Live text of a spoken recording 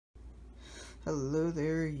Hello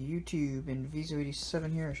there, YouTube, and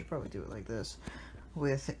Vizo87 here. I should probably do it like this.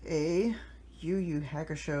 With a Yu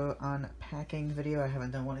Hakusho Unpacking video. I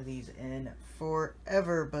haven't done one of these in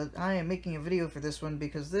forever, but I am making a video for this one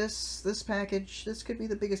because this package, this could be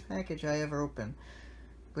the biggest package I ever open.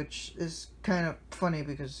 Which is kind of funny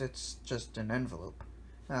because it's just an envelope.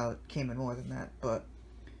 Now, it came in more than that, but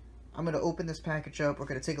I'm going to open this package up, we're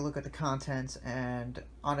going to take a look at the contents, and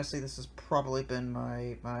honestly this has probably been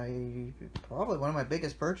probably one of my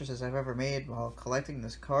biggest purchases I've ever made while collecting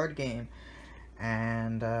this card game.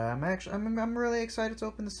 And I'm really excited to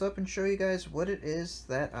open this up and show you guys what it is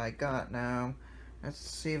that I got. Now, let's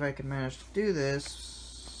see if I can manage to do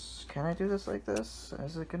this. Can I do this like this?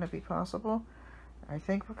 Is it going to be possible? I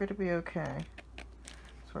think we're going to be okay.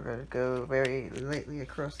 So we're going to go very lightly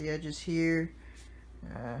across the edges here.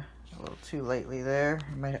 A little too lightly there.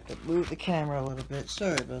 I might have to move the camera a little bit.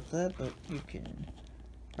 Sorry about that, but you can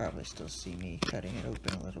probably still see me cutting it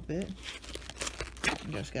open a little bit.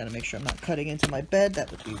 Just gotta make sure I'm not cutting into my bed. That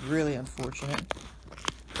would be really unfortunate.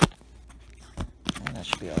 And that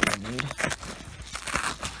should be all we need.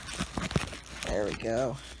 There we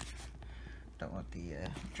go. Don't want the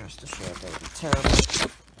dress to show up. That would be terrible.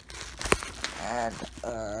 And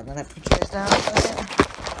I'm gonna put you guys down a second.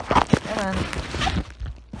 Come on.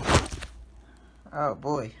 Oh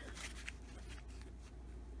boy.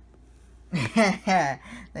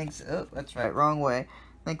 Thanks. Oh, that's right. Wrong way.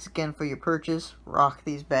 Thanks again for your purchase. Rock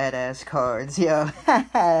these badass cards, yo.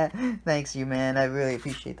 Thanks you, man. I really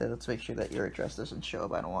appreciate that. Let's make sure that your address doesn't show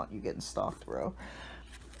up. I don't want you getting stalked, bro.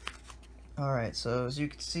 Alright, so as you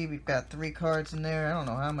can see, we've got 3 cards in there. I don't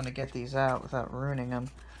know how I'm going to get these out without ruining them.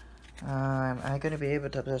 Am I going to be able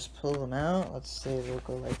to just pull them out? Let's see. We'll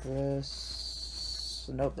go like this.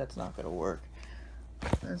 Nope, that's not going to work.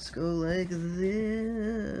 Let's go like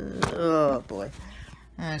this. Oh boy.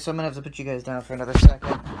 Alright, so I'm gonna have to put you guys down for another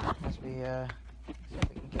second as we see if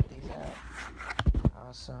we can get these out.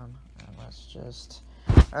 Awesome. And let's just.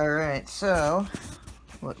 Alright, so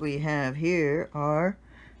what we have here are.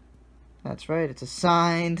 That's right, it's a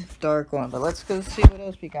signed dark one. But let's go see what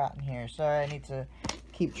else we got in here. Sorry, I need to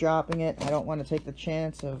keep dropping it. I don't want to take the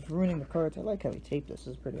chance of ruining the cards. I like how he taped this.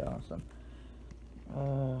 This is pretty awesome.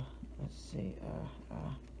 Let's see,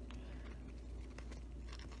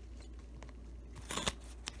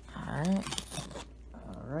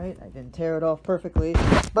 Alright, I didn't tear it off perfectly,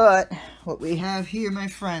 but what we have here, my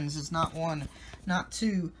friends, is not 1, not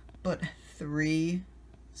 2, but 3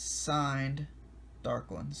 signed dark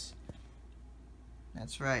ones.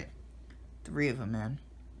 That's right, 3 of them, man.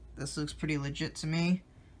 This looks pretty legit to me.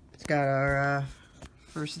 It's got our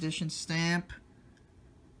first edition stamp.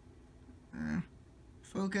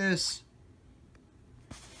 Focus.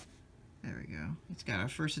 There we go. It's got our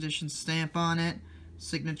first edition stamp on it.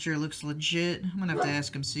 Signature looks legit. I'm gonna have to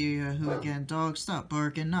ask him, see who again. Dog, stop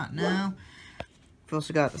barking. Not now. We've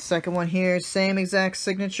also got the second one here. Same exact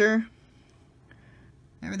signature.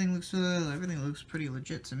 Everything looks pretty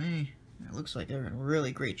legit to me. It looks like they're in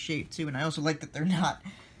really great shape too, and I also like that they're not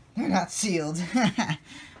sealed.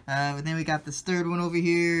 But then we got this third one over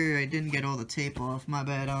here. I didn't get all the tape off, my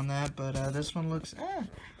bad on that, but this one looks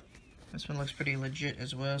pretty legit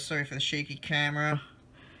as well. Sorry for the shaky camera.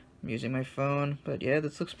 I'm using my phone, but yeah,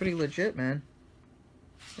 this looks pretty legit, man.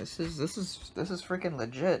 This is freaking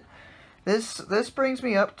legit. This brings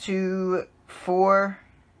me up to four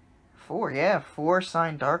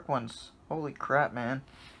signed dark ones. Holy crap, man.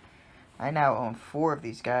 I now own 4 of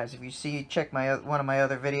these guys. If you see, check one of my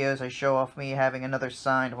other videos, I show off me having another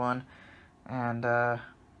signed one. And,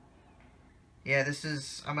 yeah,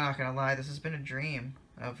 I'm not gonna lie, this has been a dream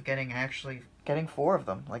of getting 4 of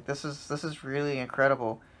them. Like, this is really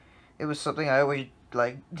incredible. It was something I always,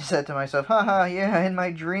 like, said to myself, haha, yeah, in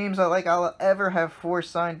my dreams, I'll ever have 4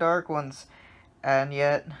 signed dark ones. And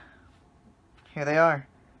yet, here they are.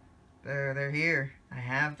 They're here. I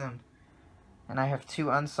have them. And I have 2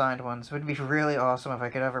 unsigned ones. It would be really awesome if I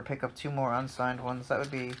could ever pick up 2 more unsigned ones. That would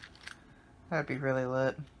be really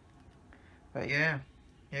lit. But yeah,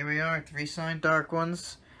 here we are, 3 signed dark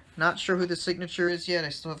ones. Not sure who the signature is yet. I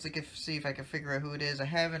still have to see if I can figure out who it is. I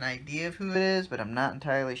have an idea of who it is, but I'm not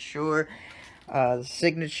entirely sure. The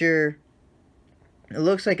signature, it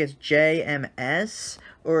looks like it's JMS,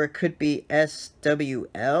 or it could be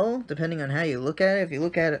SWL, depending on how you look at it. If you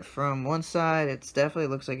look at it from one side, it definitely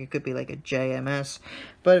looks like it could be like a JMS.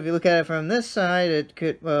 But if you look at it from this side, it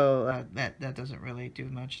could, well, that doesn't really do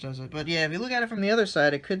much, does it? But yeah, if you look at it from the other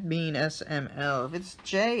side, it could mean SML. If it's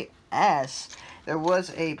JS, there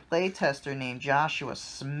was a playtester named Joshua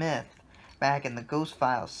Smith back in the Ghost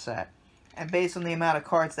Files set. And based on the amount of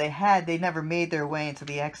cards they had, they never made their way into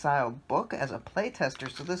the Exiled book as a playtester,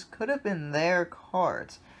 so this could have been their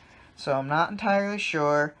cards. So I'm not entirely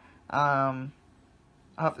sure. I'll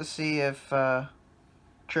have to see if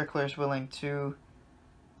Trickler's willing to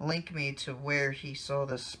link me to where he saw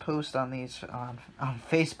this post on these on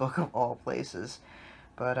Facebook of all places.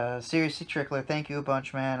 But seriously, Trickler, thank you a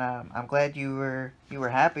bunch, man. I'm glad you were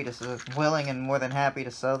happy to willing and more than happy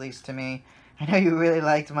to sell these to me. I know you really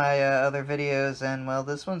liked my other videos, and well,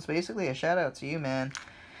 this one's basically a shout out to you, man.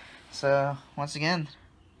 So once again,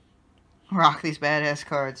 rock these badass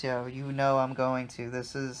cards, yo. You know I'm going to.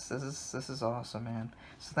 This is awesome, man.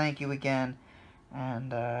 So thank you again,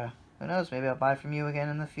 and who knows? Maybe I'll buy from you again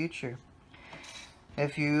in the future.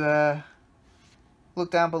 If you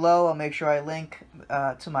look down below, I'll make sure I link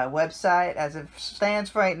to my website. As it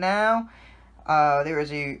stands right now, there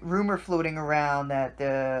is a rumor floating around that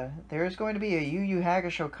there is going to be a Yu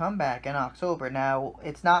Hakusho comeback in October. Now,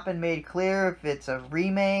 it's not been made clear if it's a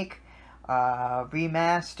remake,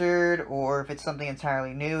 remastered, or if it's something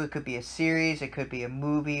entirely new. It could be a series, it could be a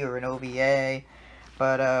movie or an OVA.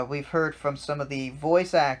 But we've heard from some of the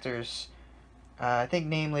voice actors, I think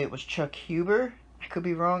namely it was Chuck Huber, I could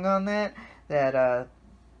be wrong on that, that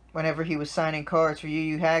whenever he was signing cards for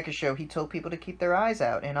Yu Hakusho, he told people to keep their eyes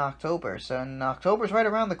out in October. So October's right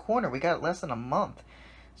around the corner. We got less than a month.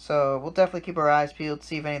 So we'll definitely keep our eyes peeled to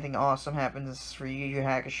see if anything awesome happens for Yu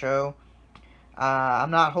Hakusho.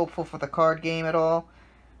 I'm not hopeful for the card game at all.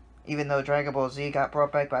 Even though Dragon Ball Z got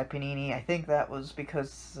brought back by Panini, I think that was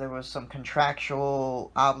because there was some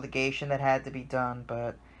contractual obligation that had to be done.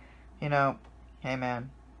 But, you know, hey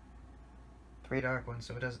man. 3 dark ones,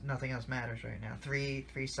 so nothing else matters right now. Three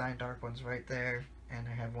signed dark ones right there, and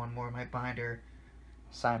I have one more in my binder,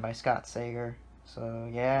 signed by Scott Sager. So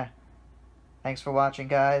yeah, thanks for watching,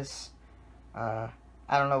 guys. I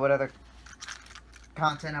don't know what other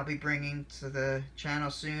content I'll be bringing to the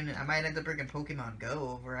channel soon. I might end up bringing Pokemon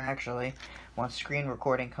Go over, actually. Once screen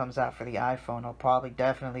recording comes out for the iPhone, I'll probably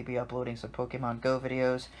definitely be uploading some Pokemon Go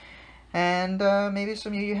videos. And maybe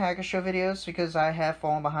some Yu Hakusho videos, because I have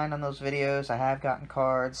fallen behind on those videos. I have gotten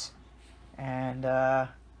cards. And,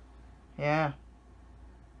 yeah.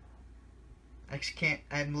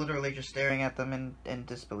 I'm literally just staring at them in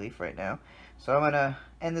disbelief right now. So I'm going to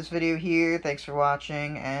end this video here. Thanks for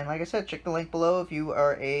watching. And like I said, check the link below if you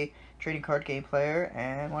are a trading card game player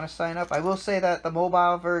and want to sign up. I will say that the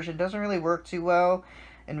mobile version doesn't really work too well.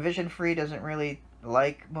 And Vision Free doesn't really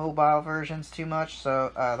like mobile versions too much,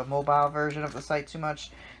 so the mobile version of the site too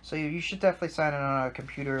much, so you should definitely sign in on a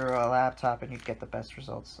computer or a laptop and you'd get the best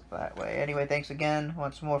results that way. Anyway, thanks again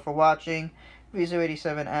once more for watching.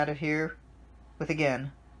 Vizo87 out of here with,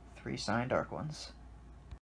 again, 3 signed dark ones.